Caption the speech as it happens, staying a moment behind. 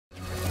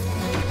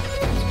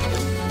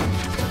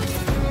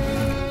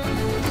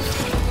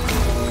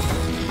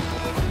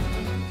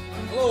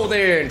Hello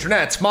there,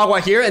 Internet.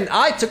 MegaMogwai here, and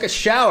I took a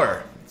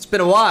shower. It's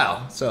been a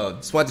while, so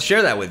just wanted to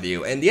share that with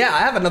you. And yeah, I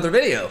have another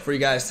video for you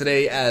guys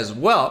today as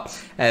well,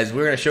 as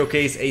we're going to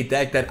showcase a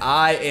deck that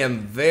I am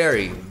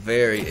very,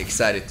 very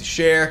excited to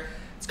share.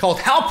 It's called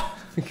Help!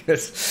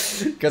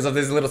 because of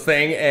this little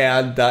thing,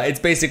 and it's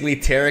basically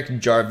TARIC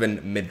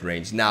Jarvan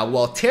Midrange. Now,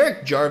 while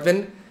TARIC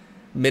Jarvan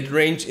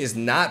Midrange is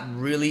not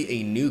really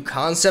a new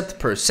concept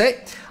per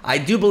se, I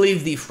do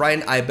believe the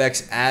Frightened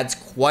Ibex adds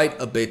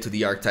quite a bit to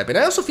the archetype. And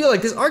I also feel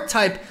like this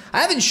archetype, I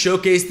haven't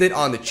showcased it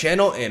on the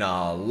channel in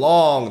a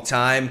long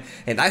time,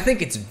 and I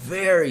think it's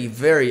very,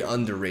 very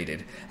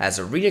underrated as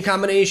a region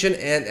combination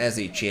and as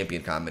a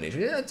champion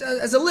combination.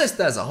 As a list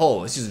as a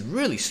whole, it's just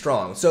really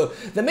strong. So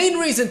the main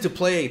reason to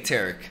play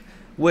TARIC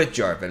with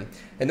Jarvan,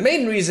 and the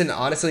main reason,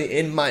 honestly,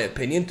 in my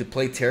opinion, to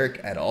play TARIC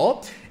at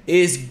all,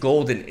 is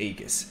Golden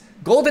Aegis.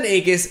 Golden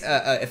Aegis,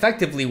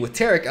 effectively with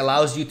TARIC,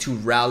 allows you to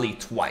rally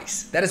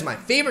twice. That is my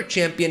favorite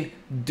champion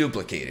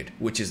duplicated,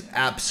 which is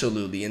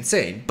absolutely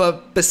insane.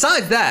 But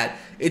besides that,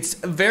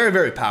 it's a very,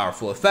 very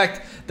powerful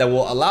effect that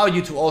will allow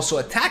you to also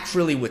attack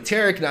freely with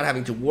TARIC, not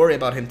having to worry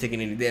about him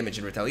taking any damage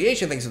in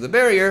retaliation thanks to the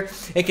barrier.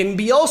 It can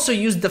be also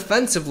used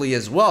defensively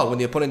as well when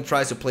the opponent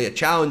tries to play a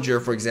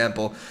challenger, for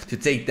example, to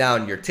take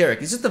down your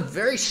TARIC. It's just a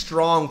very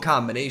strong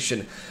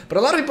combination. But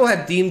a lot of people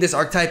have deemed this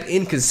archetype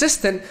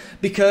inconsistent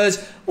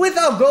because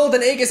without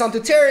Golden Aegis onto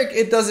TARIC,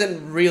 it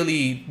doesn't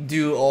really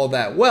do all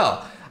that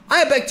well.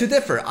 I beg to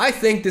differ. I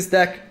think this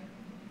deck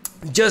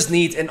just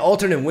needs an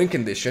alternate win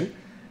condition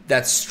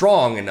that's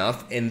strong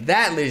enough, and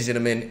that, ladies and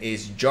gentlemen,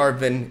 is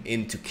Jarvan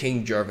into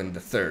King Jarvan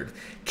III.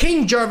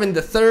 King Jarvan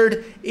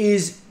III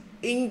is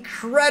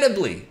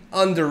incredibly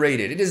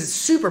underrated. It is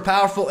super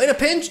powerful. In a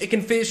pinch, it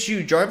can finish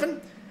you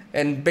Jarvan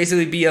and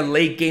basically be a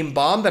late game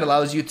bomb that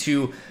allows you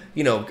to,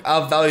 you know,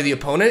 outvalue the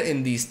opponent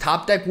in these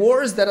top deck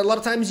wars that a lot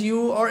of times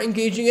you are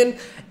engaging in.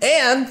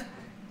 And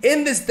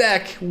in this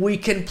deck, we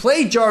can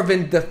play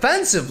Jarvan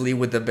defensively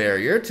with the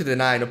barrier to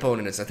deny an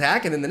opponent its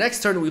attack, and then the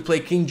next turn we play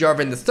King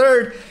Jarvan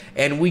III,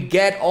 and we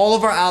get all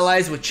of our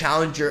allies with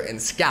Challenger and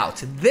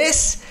Scout.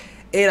 This,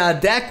 in a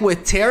deck with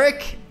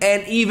TARIC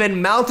and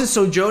even Mountain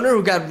Sojourner,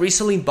 who got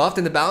recently buffed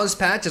in the balance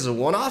patch as a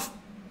one-off,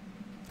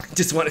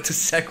 just wanted to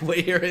segue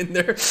here in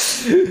there,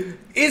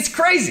 it's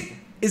crazy.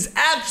 Is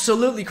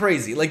absolutely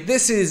crazy. Like,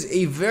 this is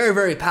a very,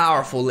 very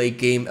powerful late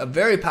game, a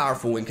very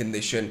powerful win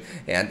condition,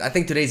 and I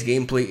think today's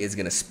gameplay is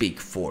going to speak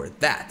for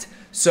that.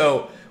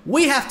 So,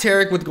 we have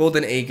TARIC with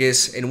Golden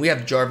Aegis, and we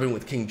have Jarvan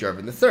with King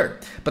Jarvan III.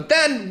 But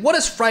then, what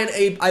does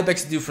Frightened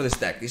Ibex do for this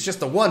deck? It's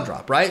just a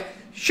one-drop, right?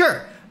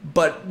 Sure.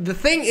 But the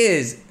thing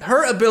is,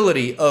 her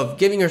ability of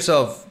giving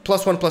herself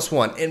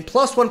 +1/+1 and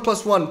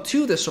 +1/+1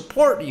 to the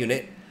support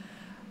unit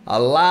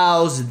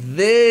allows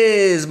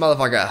this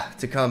motherfucker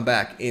to come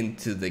back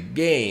into the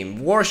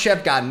game. War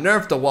Chef got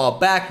nerfed a while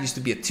back. It used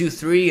to be a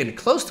 2/3 and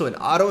close to an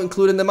auto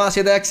included in the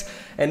Demacia decks,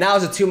 and now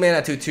it's a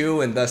 2-mana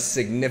 2/2 and thus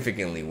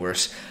significantly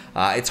worse.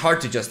 It's hard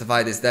to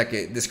justify this deck.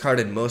 It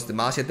discarded most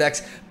Demacia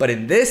decks, but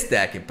in this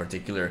deck in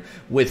particular,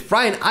 with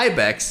Frightened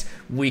Ibex,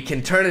 we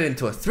can turn it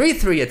into a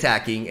 3/3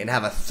 attacking and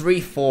have a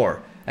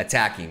 3/4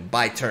 attacking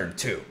by turn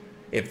 2.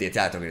 If the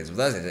attack token is with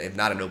us, if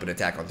not an open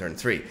attack on turn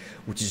 3,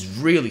 which is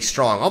really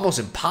strong, almost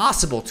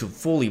impossible to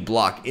fully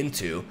block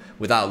into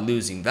without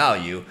losing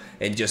value,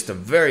 and just a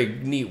very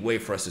neat way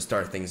for us to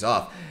start things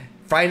off.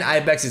 Frightened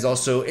Ibex is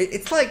also,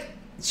 it's like,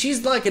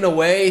 she's like in a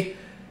way,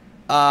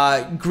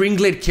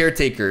 Greenglade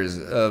Caretaker's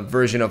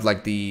version of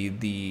like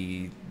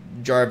the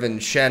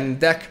Jarvan Shen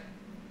deck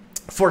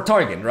for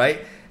Targon, right?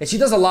 And she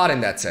does a lot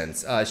in that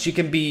sense. She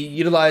can be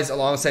utilized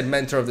alongside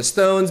Mentor of the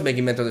Stones,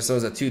 making Mentor of the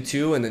Stones a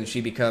 2/2, and then she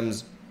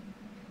becomes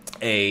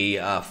a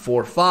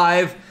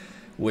 4/5,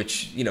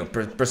 which, you know,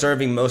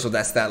 preserving most of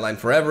that stat line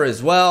forever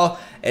as well.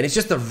 And it's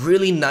just a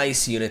really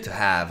nice unit to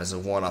have as a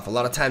one-off. A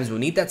lot of times we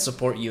need that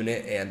support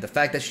unit, and the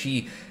fact that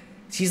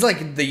she's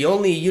like the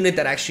only unit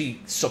that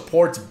actually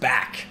supports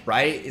back,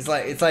 right? It's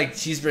like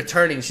she's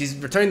returning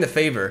the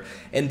favor,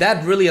 and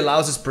that really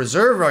allows us to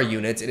preserve our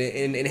units. It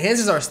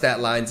enhances our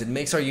stat lines. It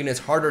makes our units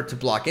harder to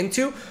block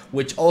into,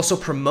 which also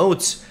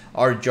promotes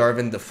our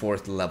Jarvan the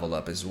 4th level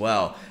up as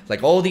well.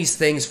 Like, all these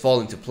things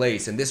fall into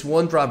place, and this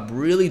one drop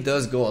really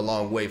does go a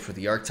long way for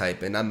the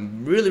archetype, and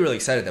I'm really, really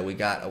excited that we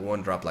got a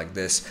one drop like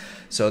this.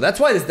 So that's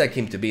why this deck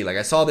came to be. Like,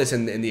 I saw this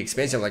in the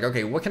expansion, I'm like,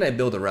 okay, what can I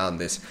build around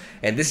this?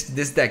 And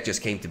this deck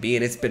just came to be,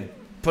 and it's been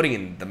putting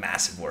in the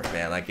massive work,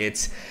 man. Like,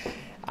 it's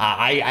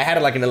I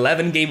had like an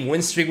 11-game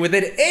win streak with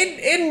it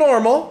in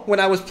normal when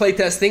I was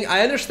playtesting.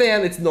 I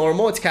understand it's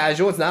normal, it's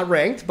casual, it's not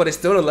ranked, but it's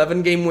still an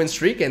 11-game win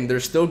streak, and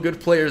there's still good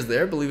players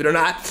there, believe it or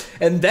not.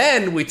 And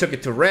then we took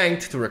it to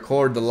ranked to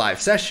record the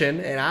live session,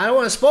 and I don't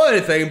want to spoil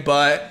anything,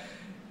 but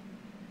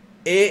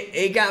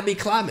it got me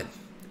climbing.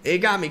 It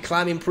got me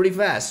climbing pretty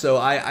fast. So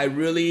I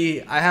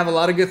have a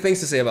lot of good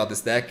things to say about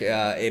this deck.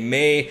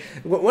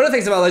 One of the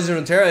things about Legends of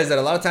Runeterra is that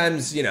a lot of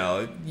times, you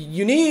know,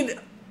 you need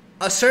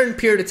a certain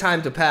period of time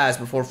to pass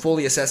before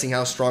fully assessing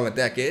how strong a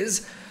deck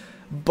is.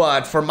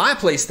 But for my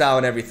playstyle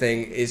and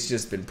everything, it's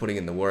just been putting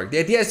in the work. The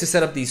idea is to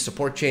set up these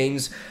support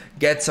chains,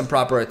 get some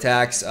proper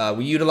attacks.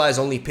 We utilize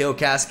only Pale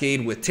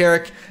Cascade with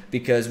TARIC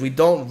because we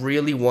don't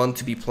really want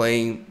to be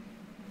playing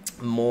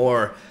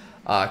more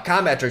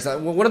combat tricks.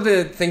 One of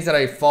the things that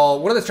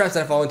one of the traps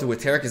that I fall into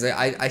with TARIC is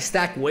I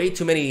stack way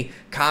too many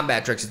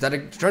combat tricks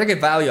to try to get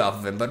value off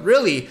of him. But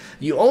really,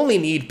 you only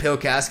need Pale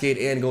Cascade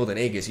and Golden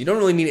Aegis. You don't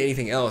really need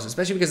anything else,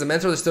 especially because the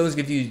Mentor of the Stones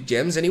give you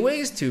gems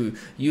anyways to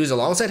use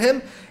alongside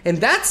him. And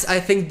that's, I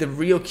think, the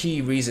real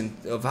key reason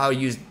of how to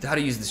use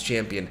this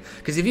champion.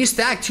 Because if you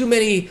stack too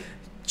many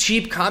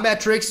cheap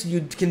combat tricks, you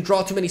can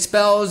draw too many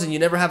spells and you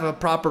never have a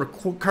proper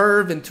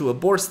curve into a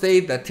board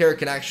state that TARIC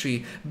can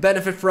actually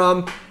benefit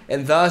from,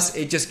 and thus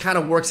it just kind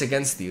of works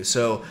against you.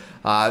 So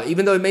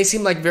even though it may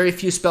seem like very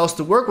few spells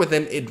to work with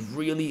him, it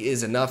really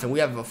is enough, and we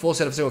have a full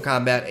set of single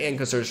combat and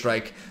concerted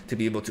strike to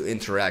be able to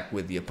interact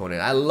with the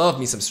opponent. I love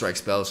me some strike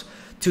spells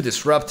to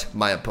disrupt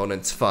my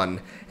opponent's fun,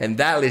 and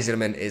that, ladies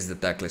and gentlemen, is the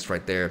deck list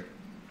right there.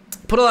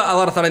 Put a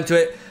lot of thought into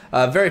it,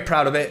 very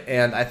proud of it,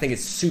 and I think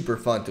it's super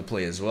fun to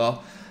play as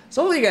well.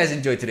 So hopefully you guys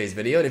enjoyed today's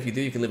video, and if you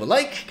do, you can leave a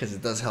like, because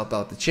it does help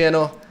out the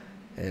channel.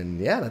 And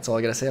yeah, that's all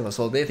I gotta say. Have a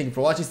solid day. Thank you for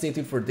watching. Stay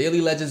tuned for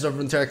daily Legends of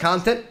Runeterra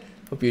content.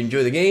 Hope you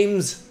enjoy the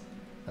games.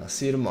 I'll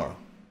see you tomorrow.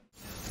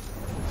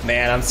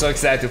 Man, I'm so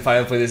excited to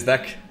finally play this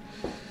deck.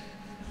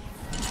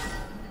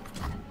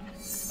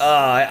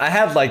 I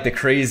had like the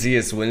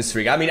craziest win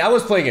streak. I mean, I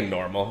was playing in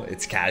normal.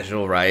 It's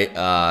casual, right?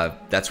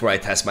 That's where I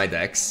test my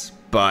decks.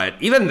 But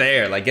even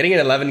there, like getting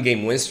an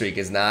 11-game win streak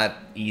is not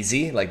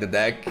easy. Like the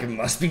deck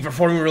must be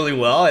performing really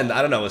well, and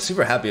I don't know, I was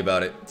super happy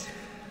about it.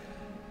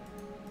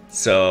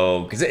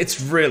 So, because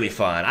it's really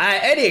fun.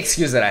 Any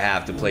excuse that I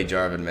have to play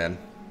Jarvan, man,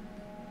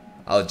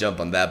 I'll jump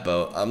on that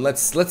boat.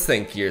 Let's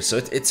think here. So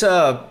it's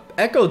a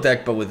Echo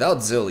deck, but without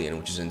Zilean,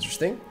 which is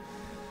interesting.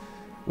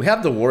 We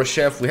have the War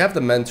Chef. We have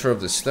the Mentor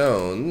of the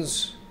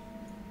Stones.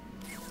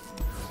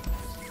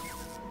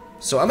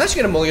 So I'm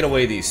actually gonna mulligan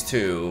away these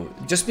two,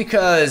 just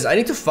because I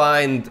need to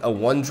find a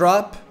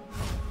 1-drop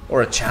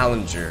or a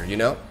challenger, you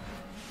know?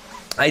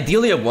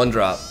 Ideally a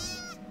 1-drop.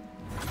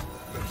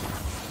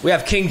 We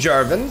have King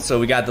Jarvan, so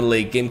we got the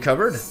late game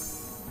covered.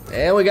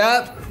 And we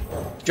got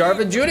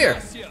Jarvan Jr.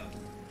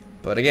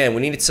 But again,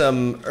 we needed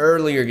some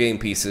earlier game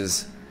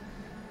pieces.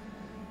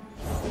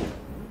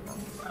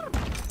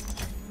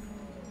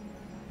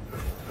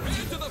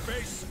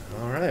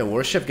 Alright,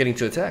 War Chef getting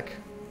to attack.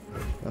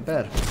 Not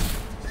bad.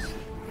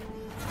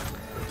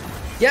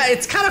 Yeah,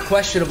 it's kind of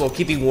questionable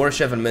keeping War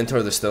Chef and Mentor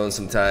of the Stone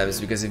sometimes,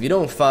 because if you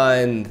don't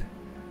find...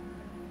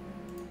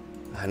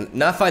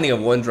 Not finding a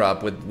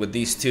 1-drop with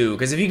these two,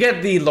 because if you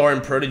get the Lauren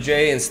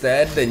Protege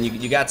instead, then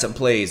you got some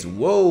plays.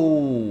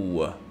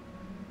 Whoa!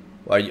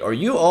 Are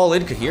you all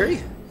in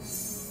Kahiri?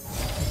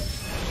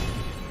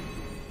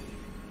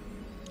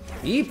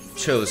 He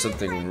chose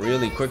something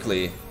really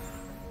quickly.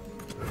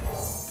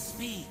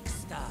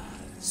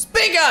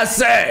 Speak, I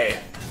say!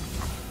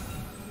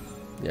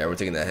 Yeah, we're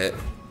taking that hit.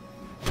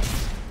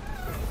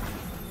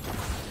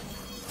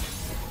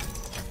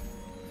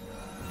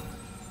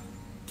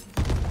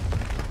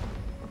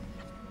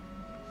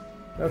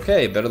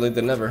 Okay, better late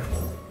than never.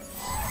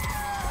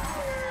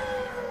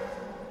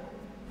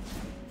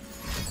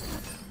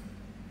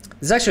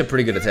 This is actually a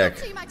pretty good attack.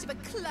 Too much of a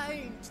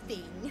cloned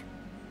thing.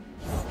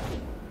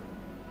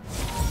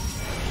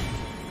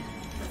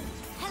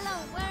 Hello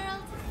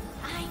world,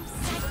 I'm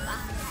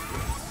Cypher.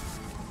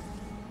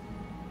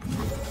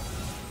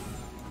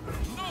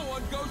 No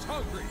one goes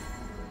hungry.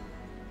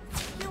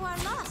 You are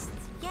lost,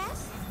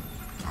 yes?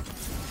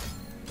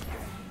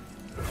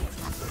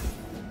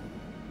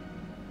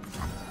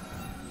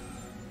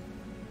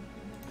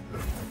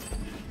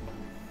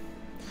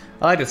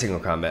 I like the single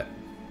combat.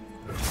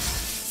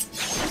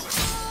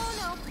 Oh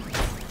no.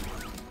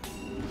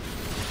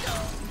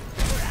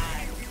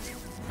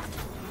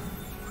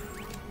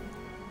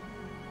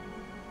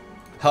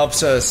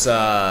 Helps us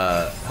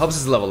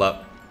level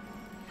up.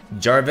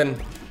 Jarvan.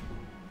 I'm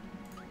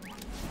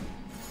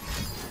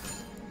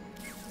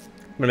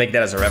gonna make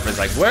that as a reference.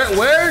 Like,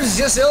 where's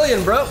your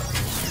Zilean, bro?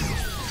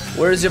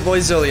 Where's your boy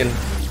Zilean?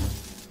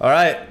 All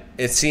right,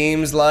 it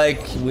seems like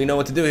we know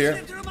what to do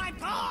here.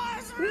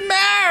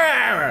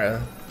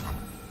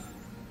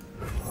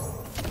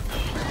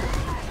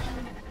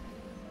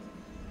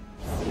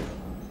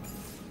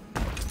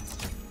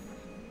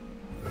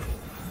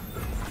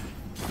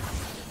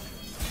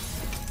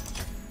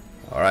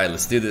 Alright,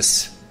 let's do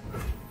this.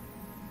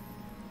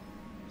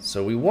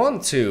 So we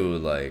want to,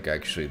 like,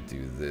 actually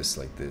do this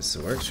like this.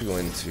 So we're actually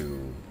going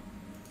to...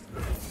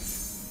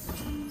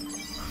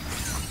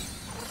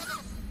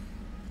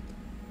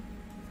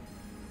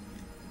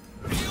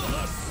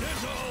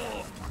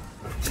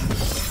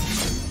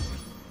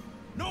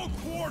 No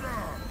quarter.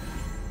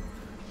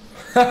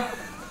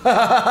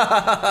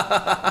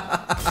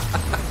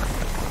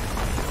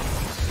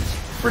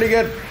 Pretty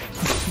good.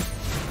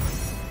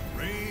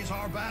 Raise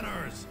our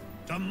banners.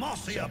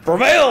 Demacia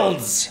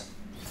Prevails!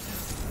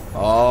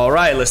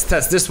 Alright, let's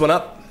test this one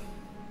up.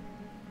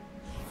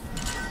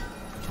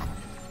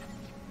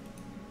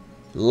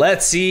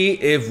 Let's see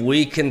if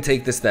we can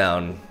take this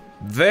down.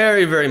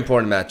 Very, very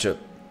important matchup.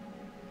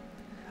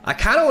 I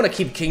kind of want to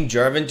keep King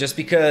Jarvan just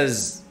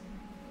because,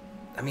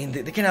 I mean,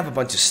 they can have a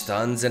bunch of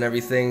stuns and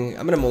everything.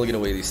 I'm going to mulligan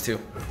away these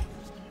two.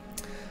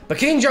 But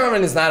King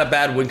Jarvan is not a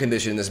bad win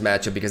condition in this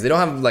matchup because they don't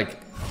have,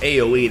 like,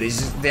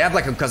 AoE. They have,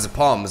 like, concussive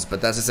palms, but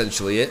that's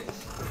essentially it.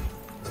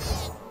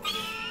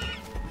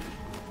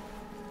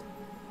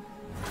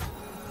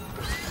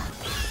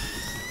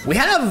 We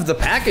have the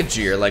package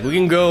here. Like, we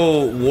can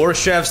go War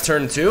Chef's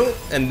turn 2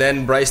 and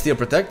then Bright Steel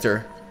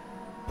Protector.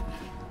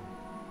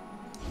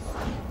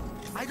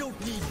 I don't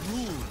need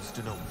rules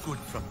to know good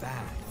from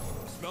bad.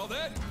 Smell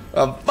that?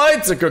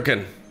 Fights are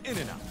cooking. In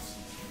and out.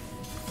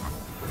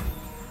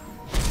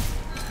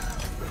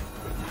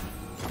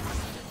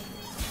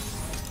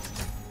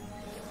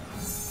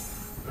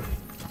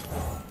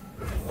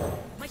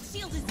 My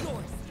shield is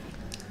yours.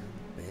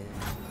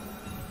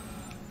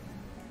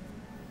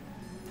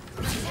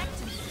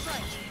 Protect and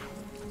strike.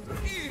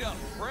 Eat up,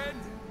 friend.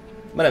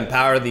 I'm gonna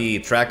empower the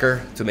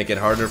tracker to make it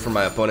harder for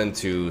my opponent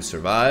to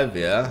survive,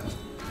 yeah.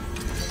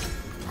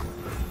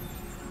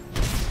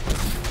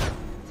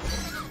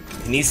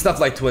 He needs stuff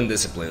like Twin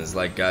Disciplines,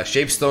 like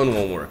Shapestone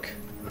won't work.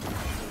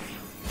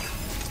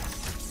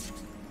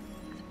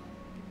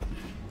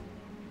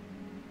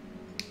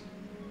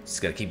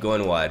 Just gotta keep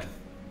going wide.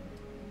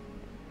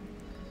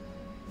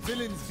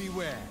 Villains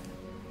beware.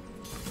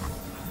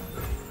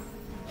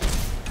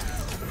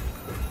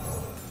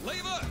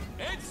 Flavor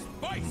and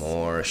spice.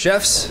 More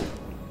chefs.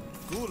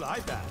 Cool eye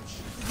patch.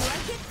 You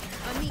like it?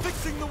 I mean,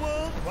 Fixing the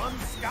world one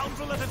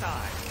scoundrel at a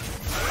time.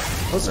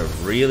 That was a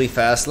really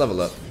fast level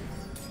up.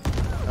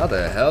 How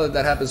the hell did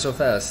that happen so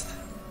fast?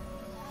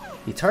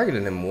 He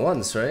targeted him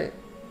once, right?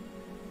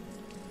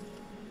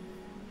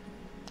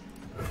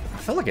 I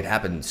felt like it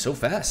happened so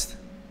fast.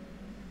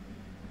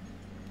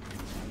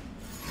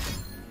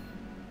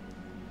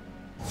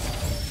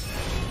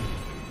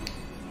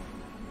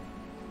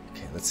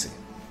 Okay, let's see.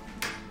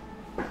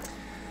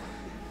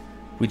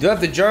 We do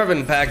have the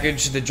Jarvan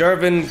package, the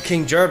Jarvan,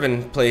 King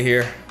Jarvan play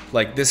here.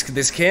 Like,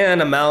 this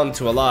can amount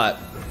to a lot.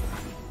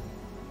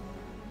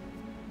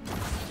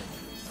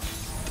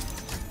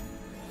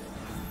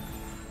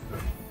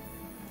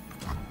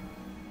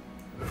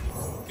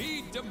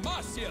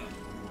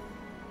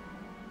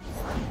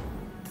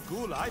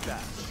 Cool eye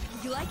patch.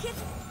 you like it?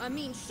 I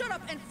mean, shut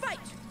up and fight.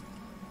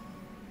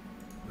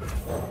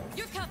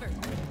 You're covered.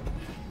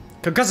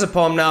 Concussive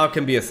Palm now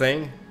can be a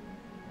thing.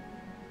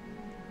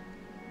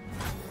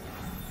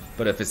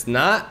 But if it's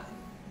not,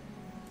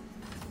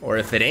 or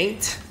if it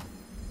ain't,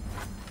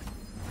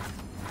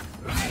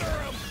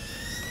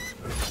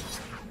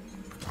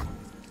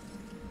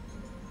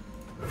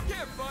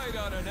 Can't fight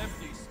on an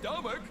empty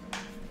stomach.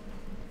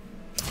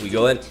 we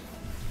go in.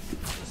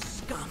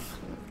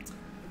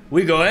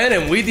 We go in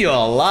and we deal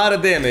a lot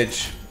of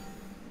damage.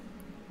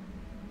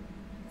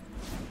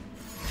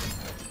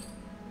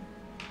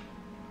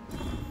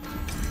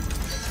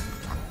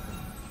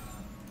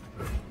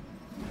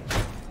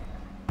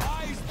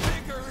 Eyes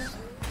bigger.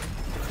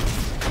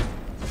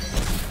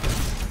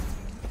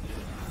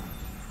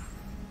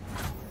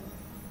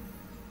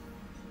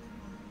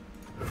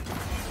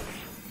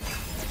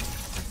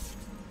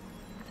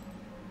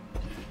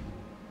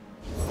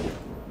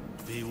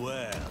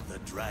 Beware the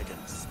dragon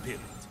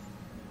spirit.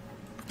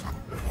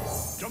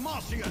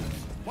 Demacian,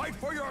 fight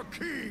for your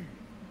king.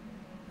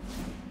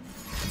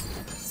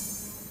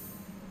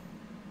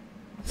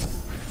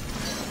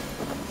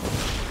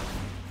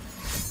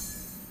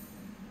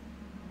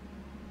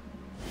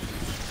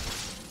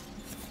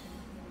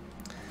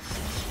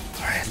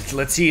 Alright,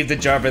 let's see if the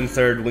Jarvan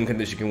third win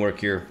condition can work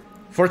here.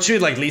 Fortunately,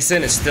 like Lee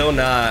Sin is still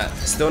not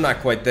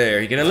quite there.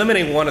 He can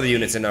eliminate one of the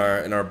units in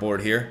our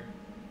board here.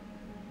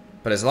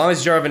 But as long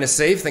as Jarvan is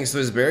safe, thanks to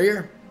his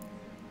barrier.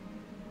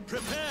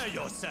 Prepare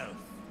yourself.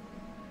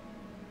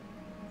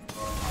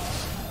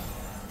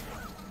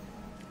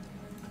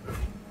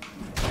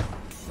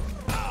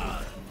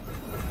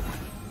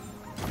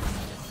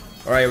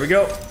 Alright, here we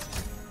go.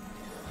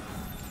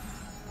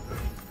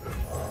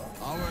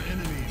 Our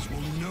enemies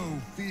will know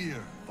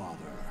fear, Father.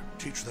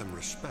 Teach them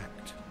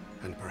respect,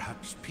 and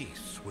perhaps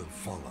peace will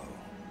follow.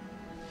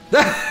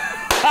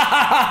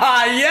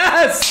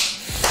 Yes!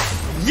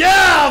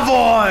 Yeah,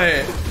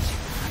 boy!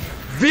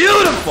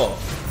 Beautiful!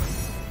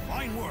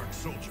 Fine work,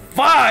 soldier.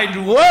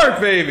 Fine work,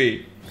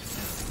 baby!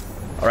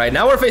 Alright,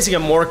 now we're facing a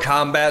more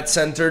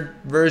combat-centered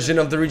version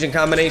of the region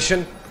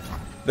combination.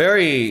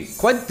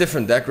 Quite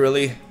different deck,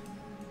 really.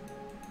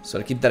 So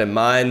to keep that in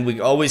mind,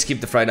 we always keep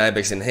the Frightened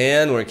Ibex in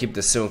hand. We're gonna keep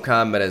the Sim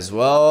Combat as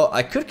well.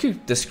 I could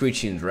keep the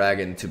Screeching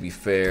Dragon, to be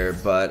fair,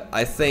 but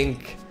I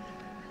think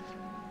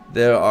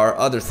there are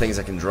other things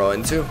I can draw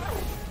into.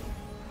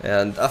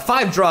 And a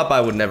 5-drop I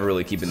would never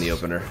really keep in the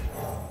opener.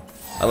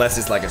 Unless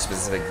it's like a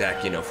specific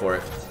deck, you know, for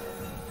it.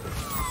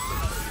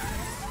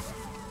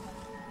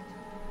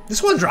 This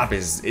 1-drop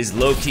is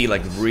low-key,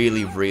 like,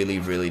 really, really,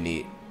 really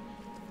neat.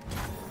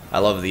 I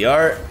love the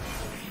art.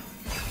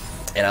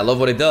 And I love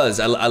what it does.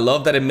 I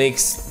love that it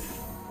makes...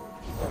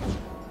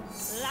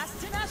 Last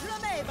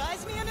Tinashe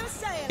buys me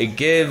It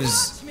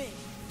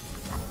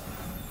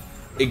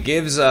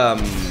gives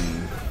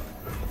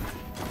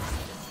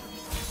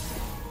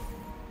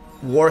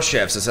war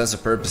chefs a sense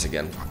of purpose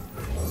again.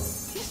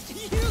 You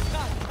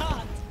got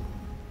caught.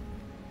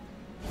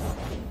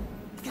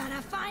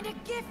 Gonna find a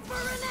gift for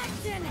an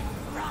action,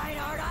 right,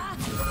 Arda?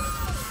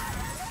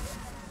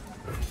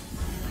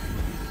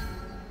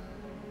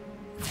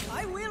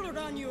 I will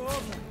run you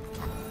over.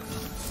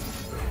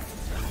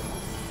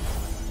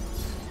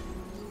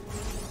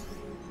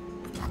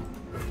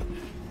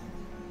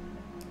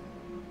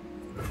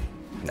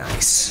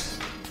 Nice.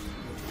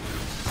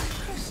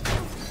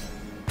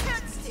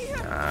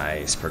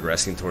 Nice,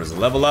 progressing towards the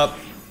level up.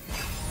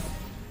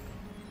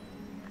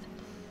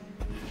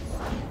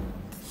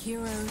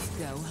 Heroes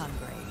go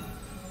hungry.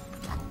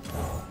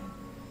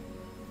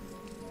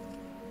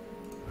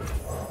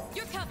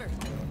 You're covered.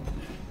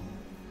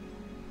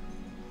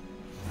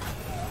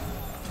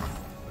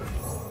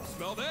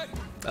 Smell that?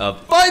 A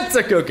fight's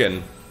a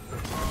cooking.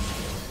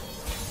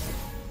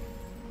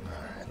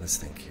 Alright, let's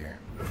think here.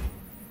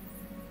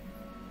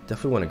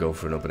 Definitely want to go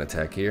for an open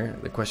attack here.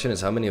 The question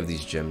is, how many of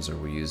these gems are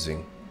we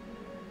using?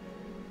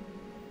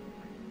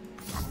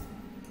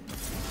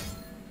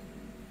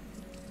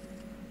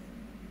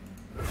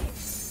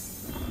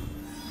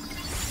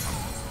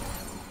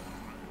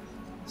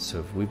 So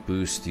if we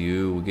boost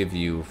you, we'll give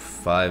you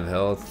 5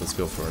 health. Let's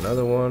go for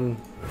another one.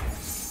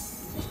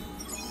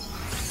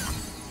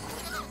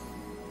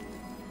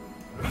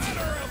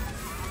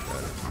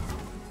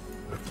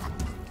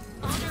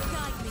 Honor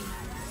guide me.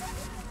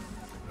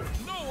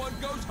 No one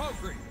goes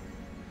hungry.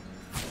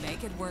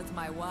 Make it worth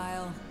my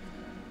while.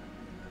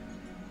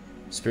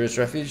 Spirit's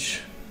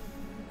Refuge.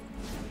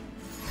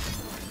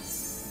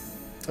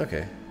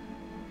 Okay.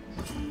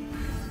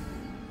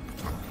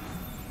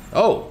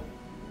 Oh!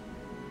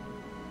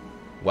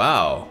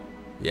 Wow.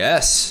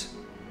 Yes.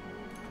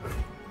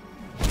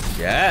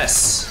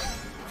 Yes.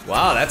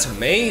 Wow, that's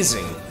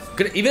amazing.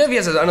 Even if he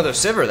has another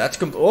Sivir, that's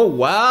oh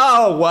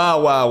wow,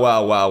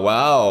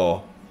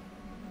 wow.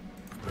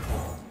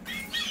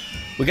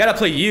 We gotta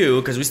play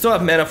you because we still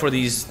have mana for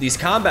these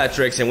combat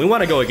tricks, and we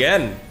want to go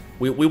again.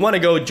 We want to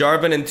go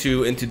Jarvan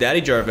into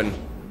Daddy Jarvan.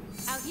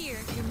 Out here,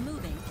 you're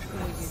moving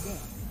or you're dead.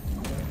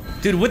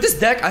 Dude, with this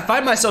deck, I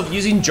find myself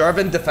using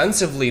Jarvan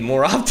defensively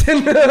more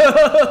often,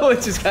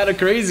 which is kind of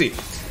crazy.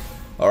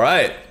 All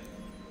right,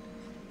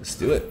 let's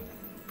do it.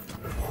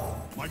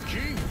 My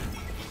king,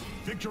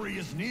 victory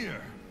is near.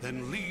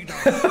 Then lead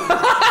our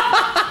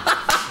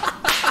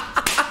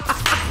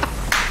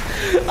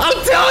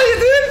I'm telling you,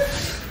 dude.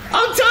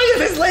 I'm telling you,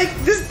 this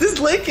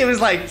late game is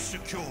like,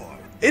 secure.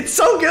 it's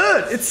so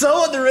good. It's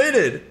so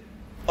underrated.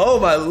 Oh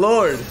my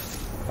lord.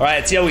 All right,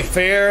 let's see how we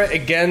fare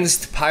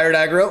against Pirate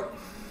Aggro.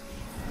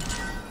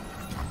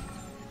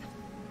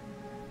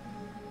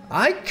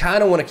 I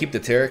kind of want to keep the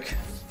TARIC.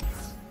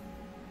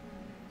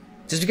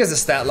 Just because the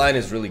stat line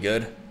is really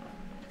good.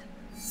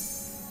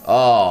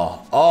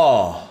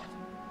 Oh,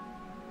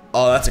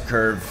 that's a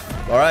curve.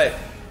 All right.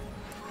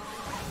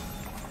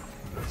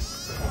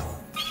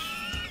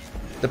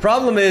 The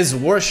problem is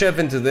Warship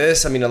into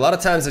this. I mean, a lot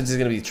of times I'm just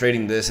gonna be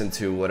trading this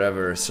into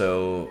whatever.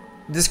 So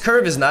this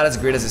curve is not as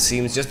great as it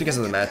seems just because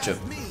of the matchup.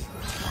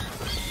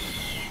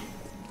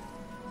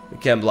 We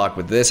can't block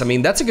with this. I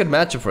mean, that's a good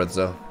matchup for us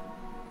though.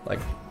 Like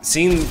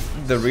seeing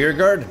the rear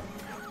guard.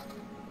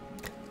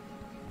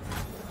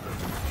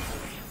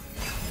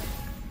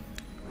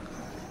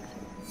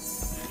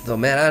 Though,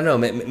 man, I don't know.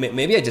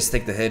 Maybe I just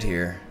take the hit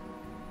here.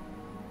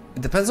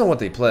 It depends on what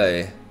they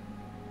play.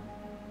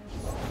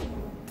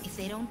 If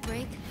they don't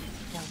break,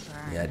 they'll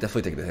burn. Yeah, I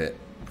definitely take the hit.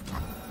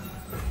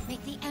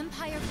 Make the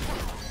Empire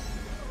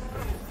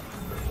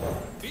fall.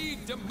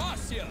 Feed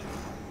Demacia.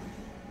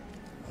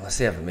 Unless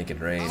they have to make it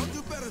rain. I'll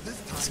do better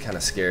this time. It's kind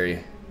of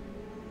scary.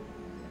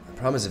 The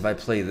problem is if I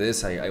play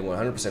this, I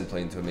 100%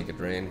 play into a make it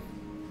rain.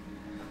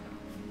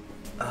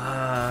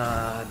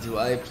 Do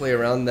I play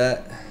around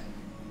that?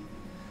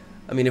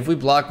 I mean, if we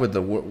block with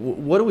the war,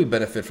 what do we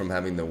benefit from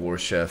having the War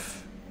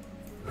Chef?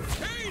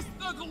 Taste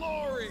the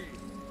glory.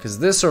 Because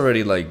this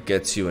already like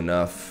gets you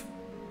enough,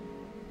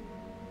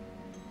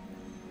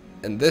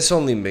 and this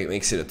only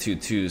makes it a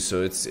 2/2,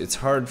 so it's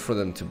hard for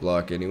them to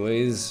block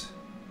anyways.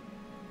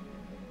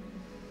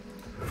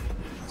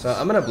 So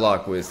I'm gonna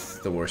block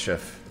with the War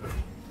Chef.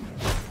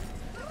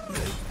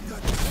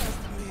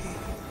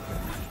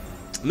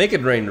 Make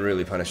it rain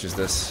really punishes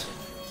this.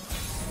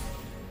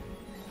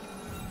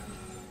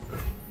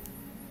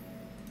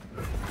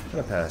 I'm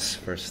gonna pass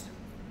first.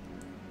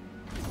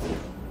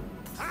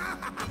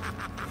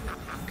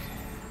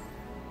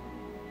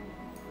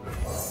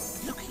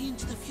 Looking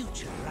into the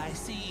future, I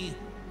see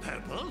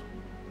purple.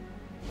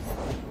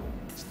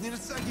 Just need a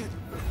second.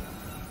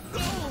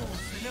 Gold,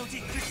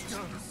 floating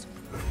crystals.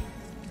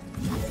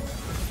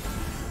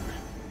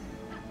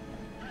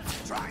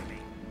 Try me.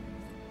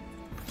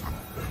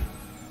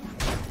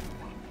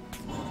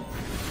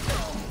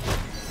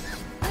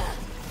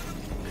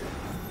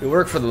 We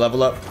work for the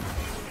level up.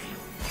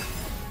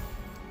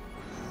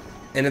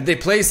 And if they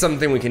play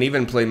something, we can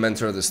even play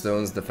Mentor of the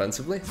Stones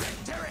defensively.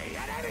 Victory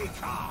at any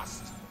cost.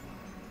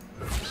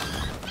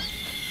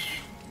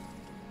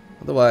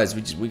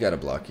 Otherwise, we gotta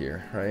block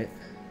here, right?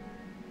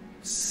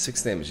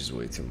 6 damage is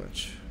way too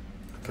much.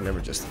 I can never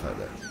justify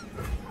that.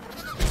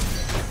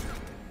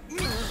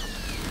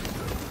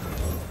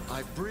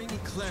 I bring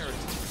clarity.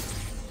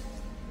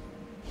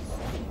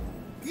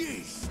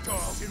 Ye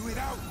started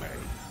without me.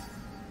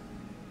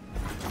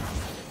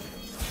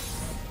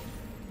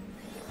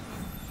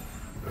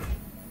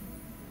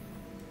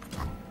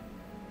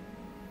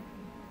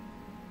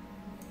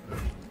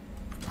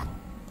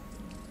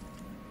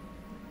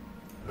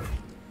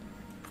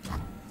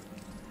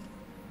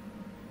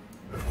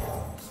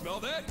 Smell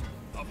that?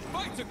 A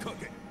fight's a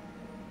cooking.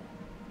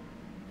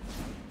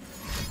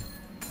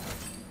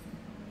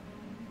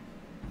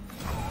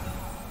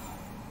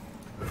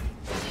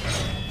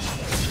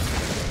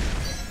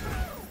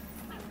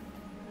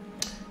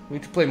 We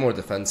need to play more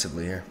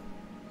defensively here.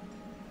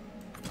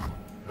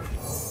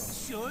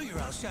 Sure, you're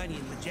all shiny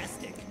and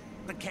majestic,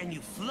 but can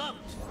you float?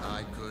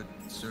 I could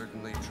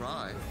certainly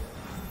try.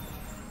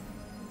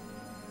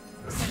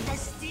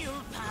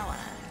 Celestial power.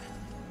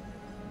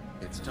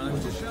 It's time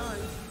to shine.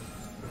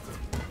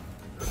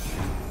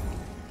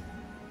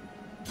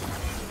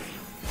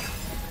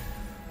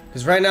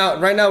 Because right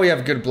now we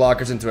have good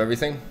blockers into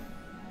everything.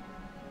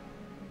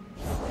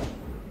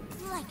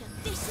 Like a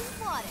fish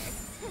in water.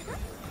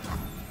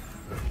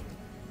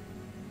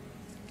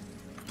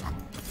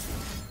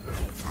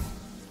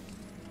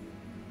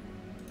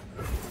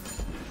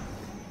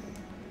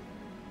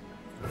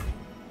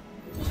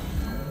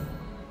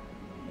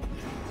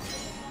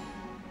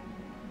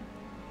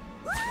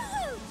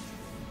 Woo!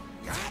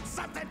 Got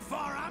something for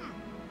 'em?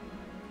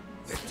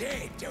 The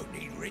dead don't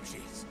need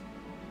riches.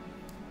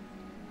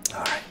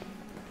 Alright.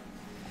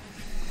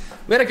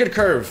 We had a good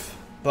curve,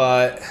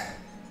 but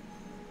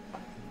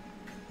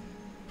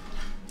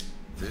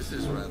This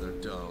is rather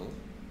dull.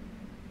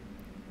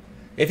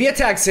 if he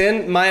attacks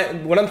in,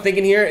 what I'm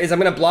thinking here is I'm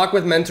gonna block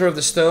with Mentor of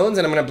the Stones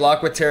and I'm gonna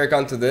block with TARIC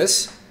onto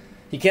this.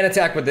 He can't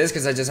attack with this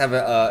because I just have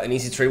an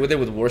easy trade with it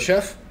with War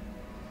Chef.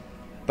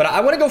 But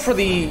I want to go for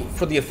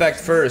the effect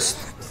first.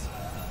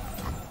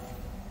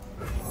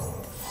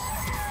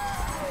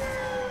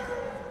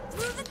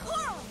 Through the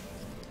coral.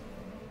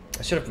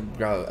 I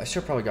should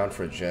have probably gone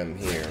for a gem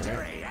here, right?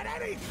 Free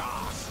at any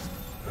cost.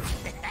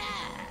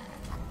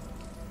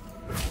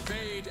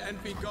 Fade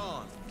and be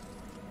gone.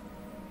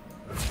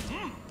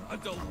 A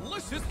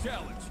delicious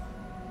challenge.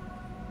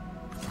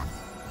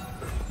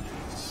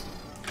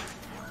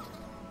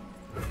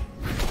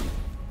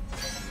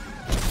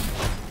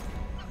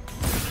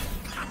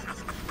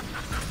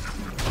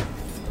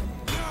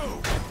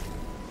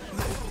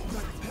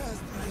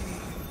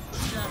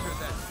 Shatter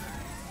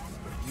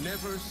them.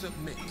 Never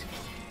submit.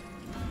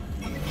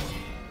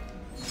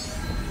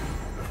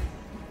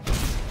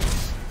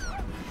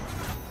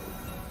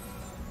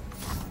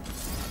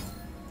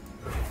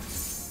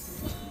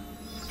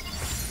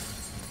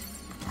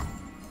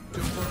 To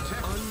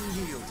protect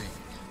unyielding.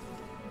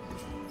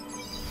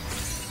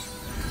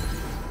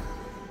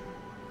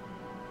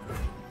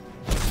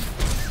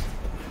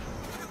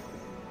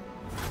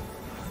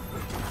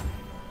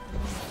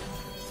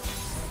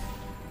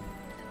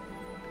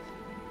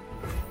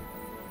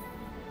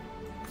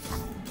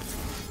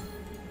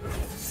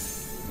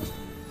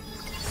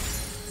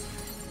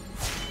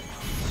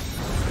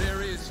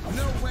 There is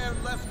nowhere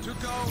left to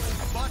go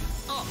but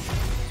up.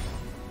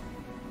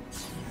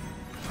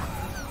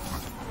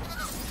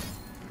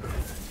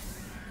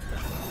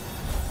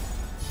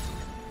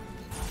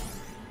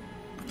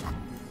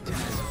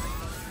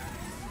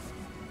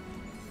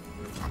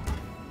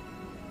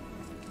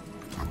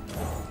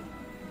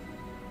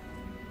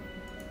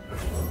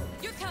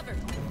 You're covered.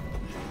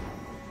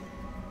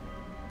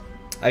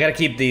 I gotta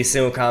keep the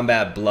single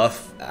combat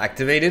bluff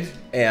activated,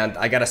 and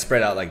I gotta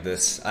spread out like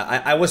this.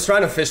 I was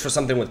trying to fish for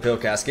something with Pale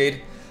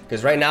Cascade,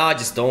 because right now I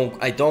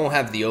don't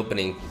have the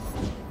opening.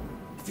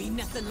 Be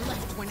nothing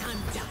left when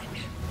I'm done.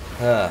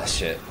 Ah,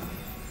 shit.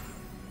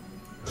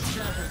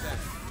 Shatter them.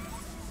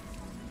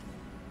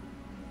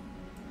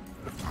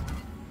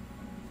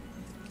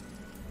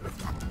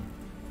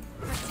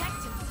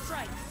 Protect and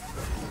strike.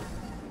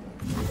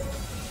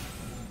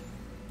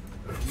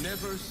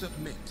 Never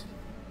submit.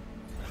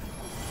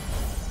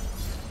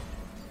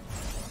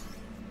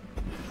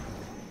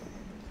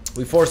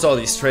 We force all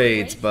these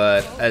trades,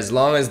 but as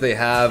long as they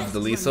have the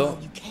lethal,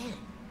 You can.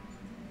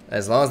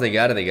 as long as they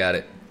got it, they got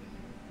it.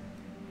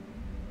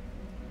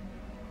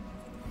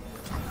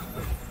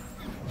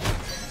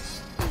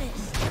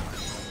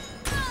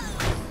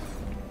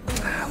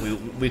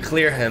 We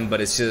clear him,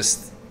 but it's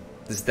just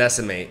this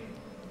decimate,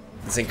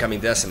 this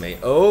incoming decimate.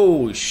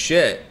 Oh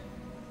shit!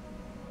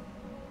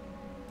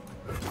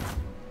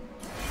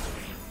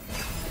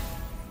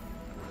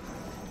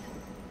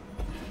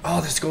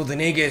 Oh, there's Golden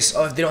Aegis.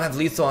 Oh, if they don't have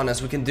lethal on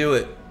us, we can do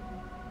it.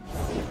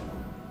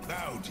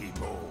 Bounty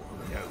ball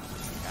knows.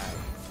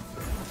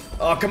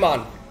 Oh, come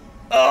on.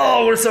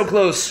 Oh, we're so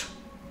close.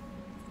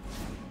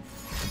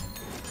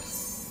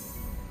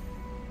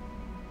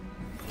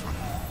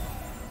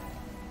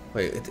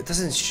 Wait, it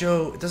doesn't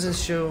show. It doesn't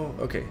show.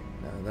 Okay,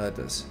 no, it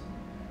does.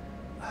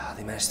 Ah,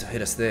 they managed to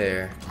hit us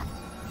there.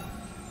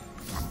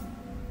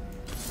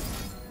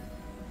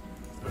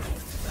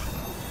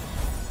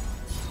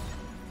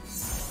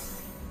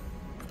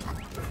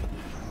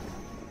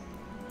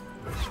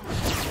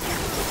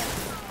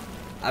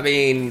 I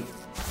mean,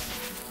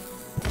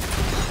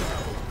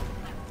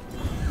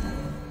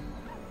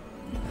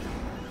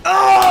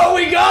 oh,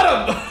 we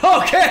got him.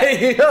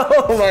 Okay.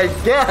 Oh my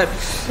god.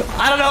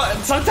 I don't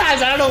know.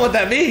 Sometimes I don't know what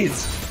that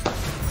means.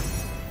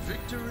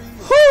 Victory.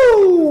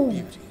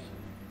 Woo!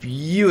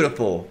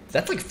 Beautiful.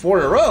 That's like 4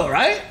 in a row,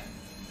 right?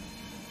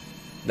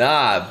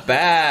 Nah,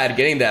 bad.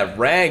 Getting that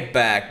rank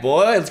back,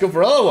 boy. Let's go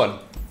for another one.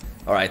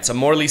 All right, some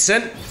more Lee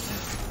Sin.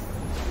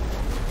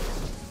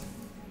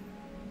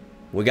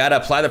 We gotta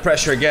apply the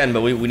pressure again,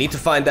 but we need to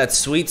find that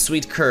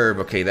sweet curve.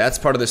 Okay, that's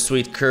part of the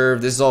sweet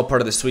curve. This is all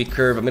part of the sweet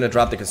curve. I'm gonna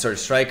drop the concerted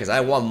strike because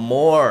I want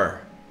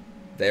more.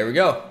 There we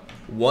go.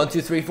 1,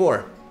 2, 3,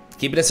 4.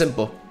 Keeping it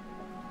simple.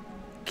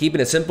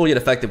 Keeping it simple yet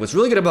effective. What's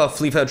really good about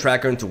Fleet Feather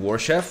Tracker into War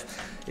Chef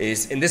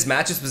is, in this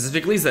match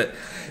specifically, is that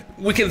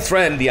we can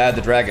threaten the Eye of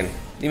the Dragon.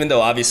 Even though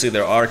obviously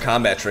there are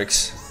combat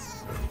tricks.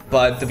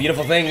 But the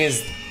beautiful thing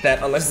is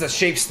that unless it's a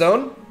shaped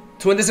stone,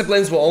 Twin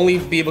Disciplines will only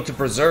be able to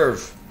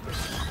preserve.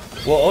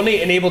 Will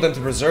only enable them to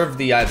preserve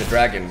the Eye of the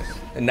Dragon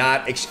and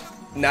not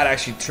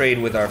actually trade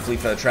with our Fleet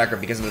Feather Tracker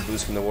because of the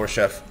boost from the War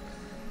Chef.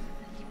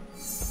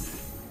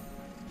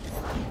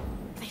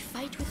 I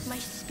fight with my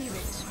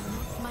spirit,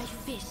 not my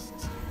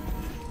fists.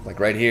 Like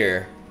right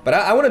here. But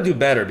I want to do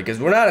better because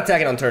we're not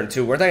attacking on turn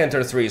 2. We're attacking on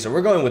turn 3, so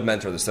we're going with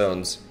Mentor the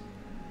Stones.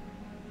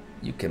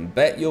 You can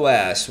bet your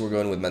ass we're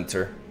going with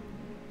Mentor.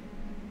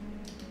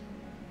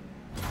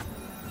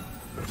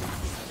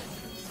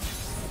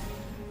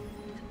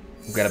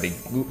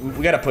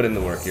 We gotta put in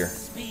the work here.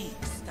 Speak,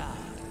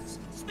 stars.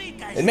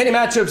 Speak, I In many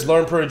matchups,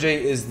 Lauren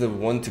Protege is the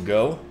one to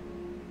go.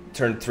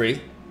 Turn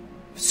 3.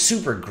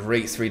 Super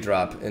great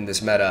 3-drop in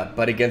this meta,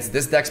 but against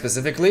this deck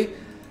specifically,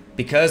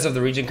 because of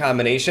the region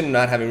combination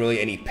not having really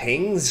any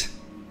pings.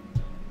 I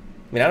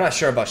mean, I'm not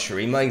sure about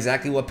Shurima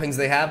exactly what pings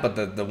they have,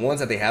 but the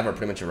ones that they have are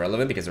pretty much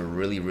irrelevant because they're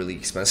really, really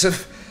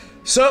expensive.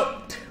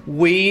 So,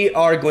 we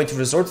are going to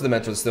resort to the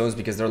Mentor Stones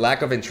because their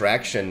lack of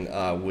interaction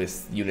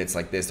with units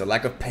like this, their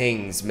lack of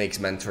pings makes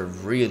Mentor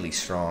really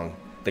strong.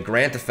 The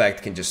Grant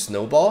effect can just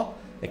snowball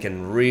and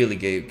can really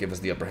give us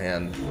the upper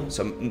hand.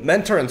 So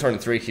Mentor in turn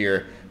 3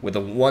 here with a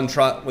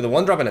 1-drop and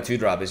a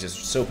 2-drop is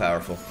just so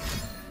powerful.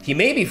 He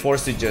may be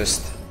forced to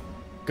just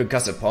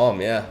concussive palm,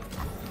 yeah.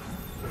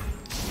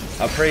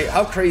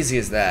 How crazy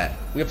is that?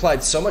 We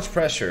applied so much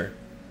pressure.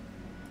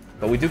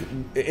 But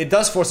it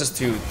does force us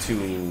to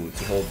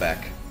hold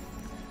back.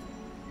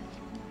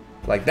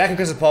 Like, that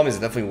concussive palm is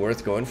definitely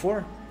worth going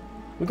for.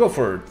 We go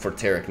for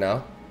TARIC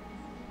now.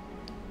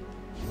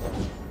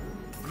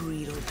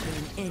 Greed will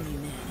turn any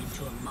man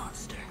into a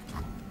monster.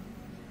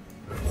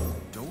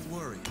 Don't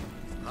worry.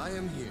 I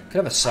am here. Could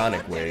have a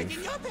Sonic Wave.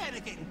 You're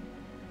panicking.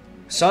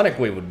 Sonic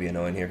Wave would be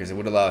annoying here because it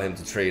would allow him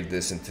to trade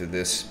this into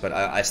this. But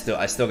I still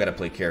gotta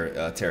play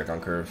TARIC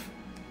on curve.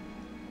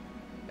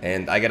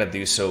 And I gotta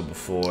do so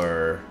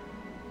before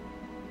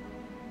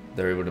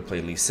they're able to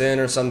play Lee Sin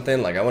or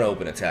something. Like, I want to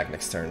open attack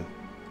next turn.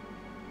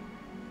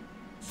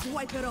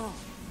 Swipe it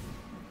off.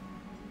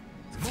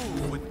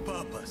 Move with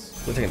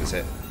purpose. We're taking this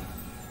hit.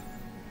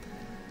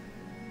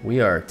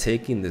 We are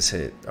taking this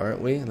hit,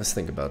 aren't we? Let's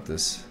think about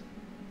this.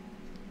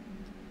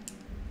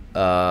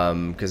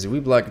 Because if we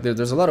block,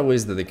 there's a lot of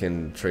ways that they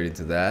can trade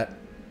into that.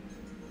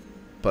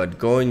 But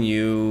going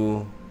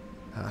you,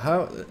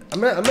 I'm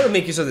gonna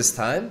make use of this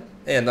time,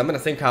 and I'm gonna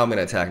think how I'm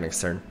gonna attack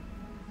next turn.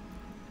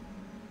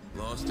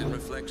 Lost in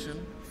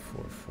reflection?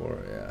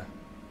 4/4, yeah.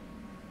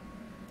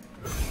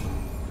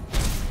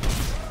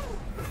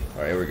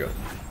 Alright, here we go.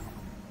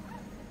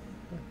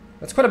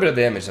 That's quite a bit of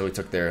damage that we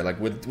took there, like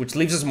which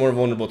leaves us more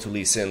vulnerable to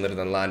Lee Sin later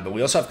than line, but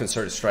we also have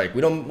Concerted Strike.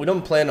 We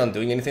don't plan on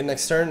doing anything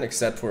next turn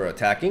except for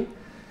attacking.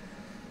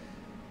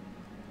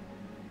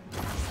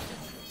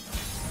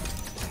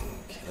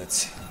 Okay, let's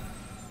see.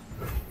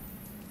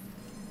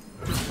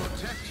 To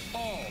protect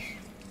all.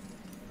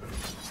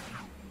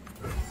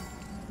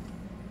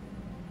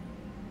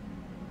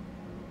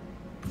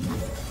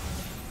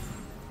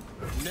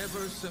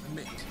 Never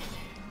submit.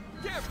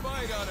 Can't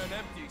fight on an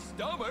empty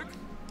stomach.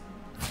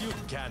 You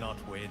cannot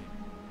win.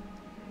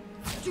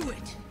 Do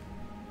it.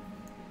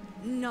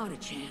 Not a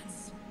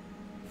chance.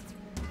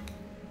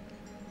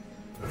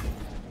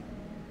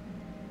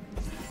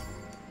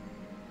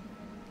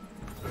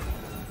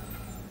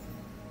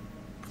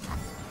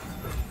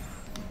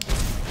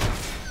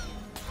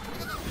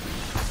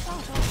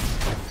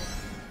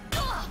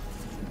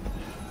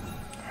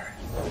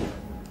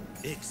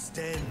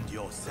 Extend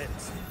your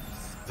senses.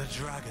 The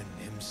dragon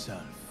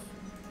himself.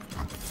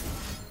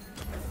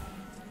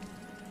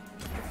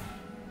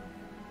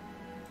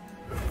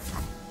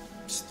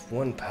 Just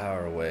one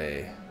power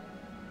away.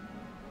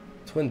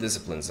 Twin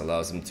Disciplines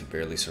allows him to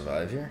barely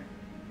survive here.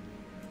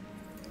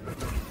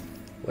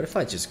 What if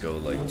I just go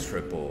like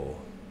triple?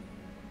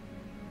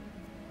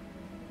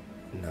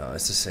 No,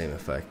 it's the same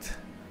effect.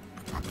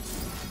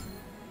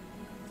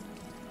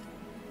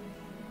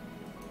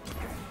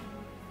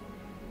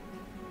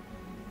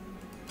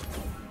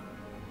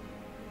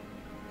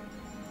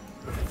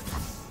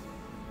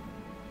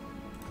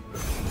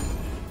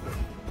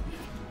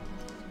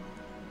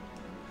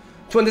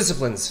 Twin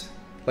Disciplines.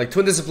 Like,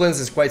 Twin Disciplines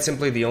is quite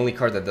simply the only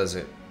card that does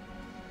it.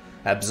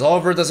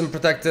 Absolver doesn't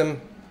protect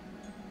him.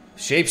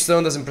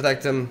 Shapestone doesn't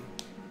protect him.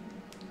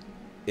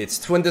 It's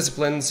Twin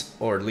Disciplines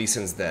or Lee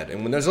Sin's Dead.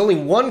 And when there's only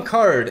one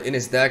card in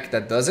his deck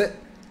that does it,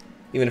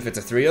 even if it's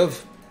a 3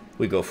 of,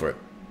 we go for it.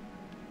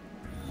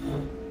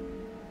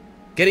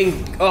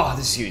 Getting... Oh,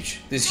 this is huge.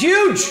 This is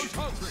huge!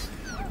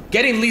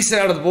 Getting Lee Sin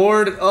out of the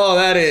board. Oh,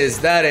 that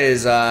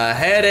is a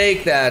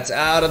headache that's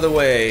out of the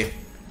way.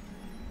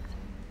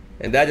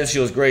 And that just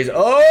feels great.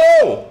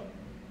 Oh!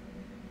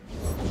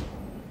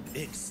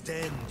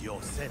 Extend your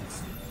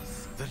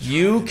senses.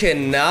 You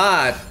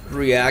cannot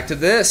react to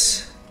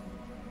this.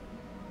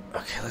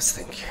 Okay, let's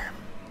think here.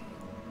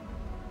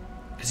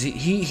 Cause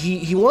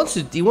he wants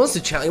to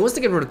challenge. He wants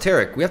to get rid of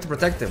TARIC. We have to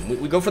protect him.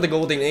 We go for the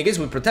Golden Aegis.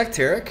 We protect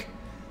TARIC,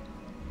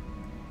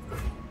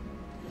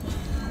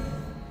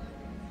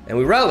 and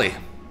we rally.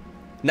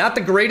 Not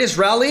the greatest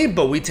rally,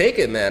 but we take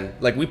it, man.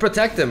 Like, we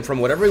protect him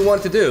from whatever he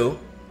wants to do.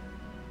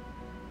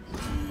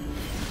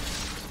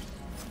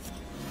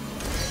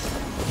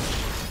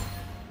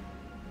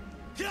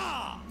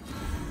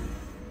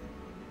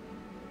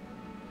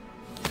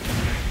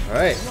 All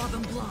right.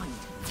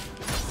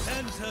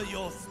 Enter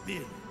your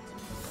spirit.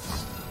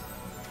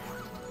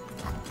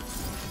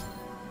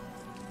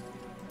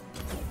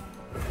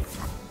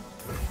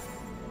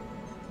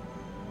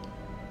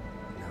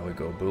 Now we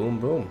go boom,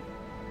 boom.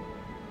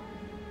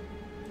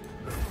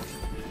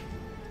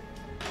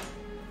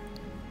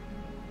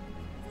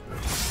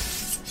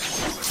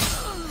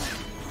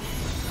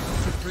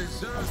 To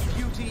preserve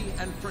beauty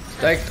and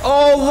protect. Like,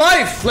 oh,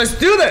 life! Let's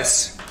do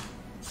this!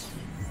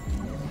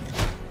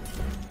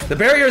 The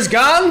barrier's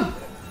gone?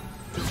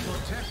 To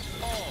protect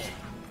all.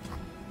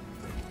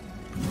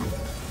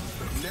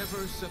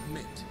 Never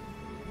submit.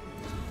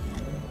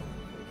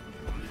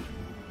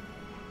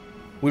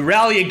 We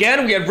rally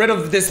again, we get rid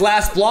of this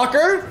last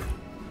blocker.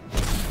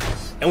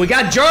 And we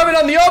got Jarvan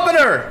on the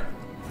opener!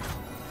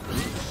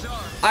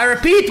 I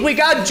repeat, we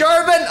got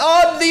Jarvan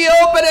on the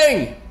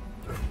opening!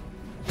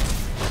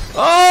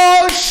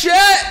 Oh,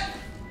 shit!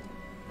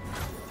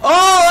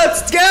 Oh,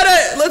 let's get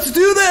it! Let's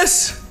do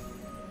this!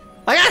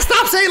 I gotta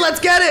stop saying let's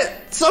get it!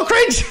 It's so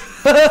cringe!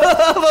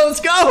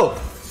 Let's go!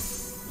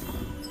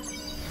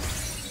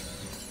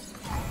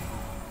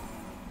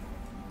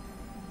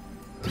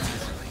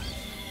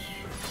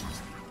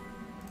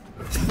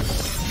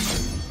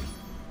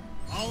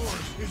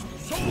 Ours is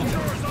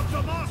soldiers of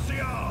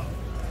Demacia!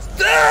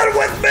 Stand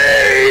with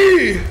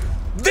me!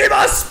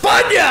 Viva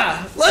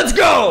España! Let's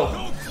go!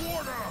 No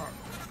quarter!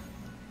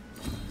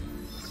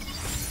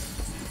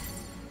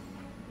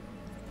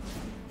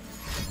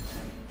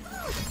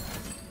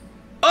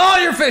 Oh,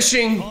 you're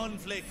fishing!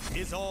 Conflict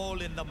is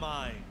all in the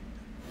mind.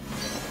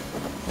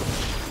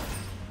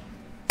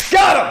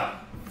 Got him!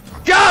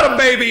 Got him,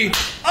 baby!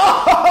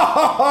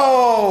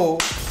 Oh!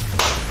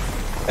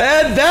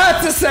 And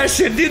that's a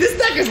session. Dude, this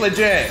deck is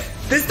legit.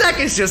 This deck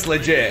is just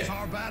legit.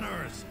 Our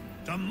banners!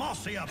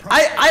 Demacia!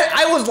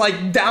 I was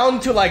like down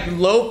to like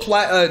low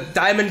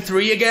diamond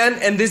 3 again,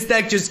 and this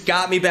deck just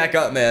got me back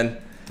up, man.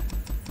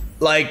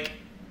 Like,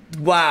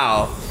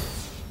 wow.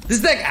 This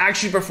deck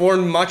actually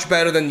performed much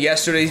better than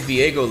yesterday's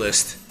Viego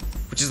list,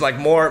 which is like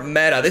more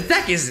meta. This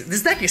deck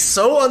is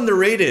so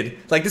underrated.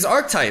 Like, this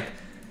archetype.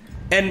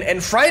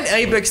 And Frightened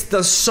Apex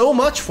does so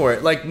much for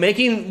it, like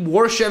making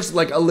warships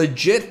like a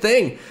legit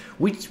thing.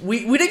 We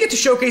didn't get to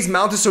showcase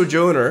Mountain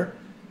Sojourner,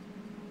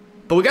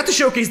 but we got to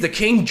showcase the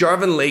King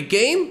Jarvan late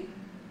game.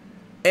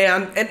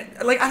 And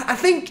like I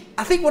think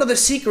one of the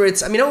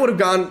secrets, I mean, I would have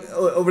gone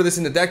over this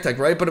in the deck tech,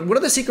 right? But one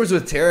of the secrets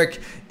with TARIC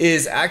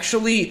is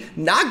actually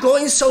not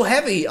going so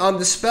heavy on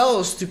the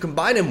spells to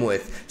combine him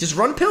with. Just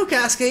run Pill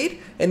Cascade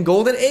and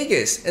Golden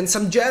Aegis and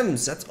some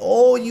gems. That's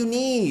all you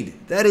need.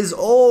 That is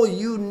all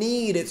you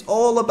need. It's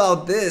all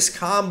about this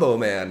combo,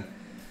 man.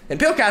 And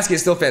Pill Cascade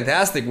is still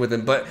fantastic with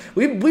him, but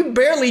we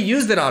barely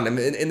used it on him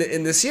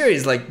in the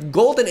series. Like,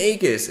 Golden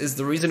Aegis is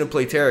the reason to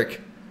play TARIC.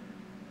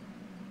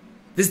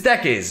 This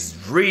deck is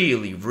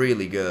really,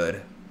 really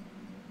good.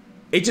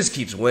 It just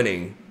keeps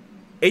winning.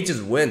 It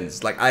just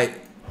wins. Like,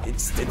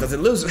 it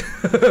doesn't lose.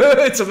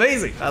 It's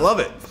amazing. I love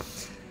it.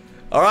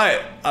 All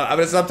right, I'm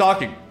gonna stop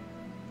talking.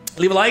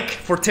 Leave a like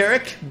for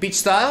TARIC, Beach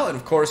Style, and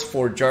of course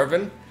for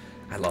Jarvan.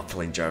 I love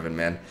playing Jarvan,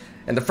 man.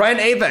 And the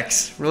Frightened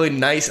Apex, really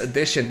nice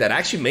addition that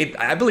actually made,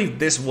 I believe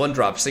this one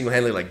drop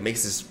single-handedly like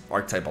makes this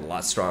archetype a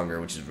lot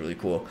stronger, which is really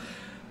cool.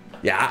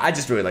 Yeah, I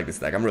just really like this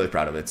deck. I'm really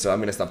proud of it. So I'm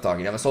going to stop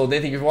talking. Have a solid day.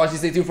 Thank you for watching.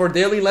 Stay tuned for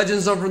daily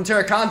Legends of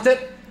Runeterra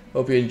content.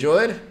 Hope you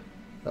enjoyed.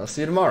 I'll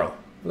see you tomorrow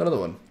with another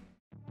one.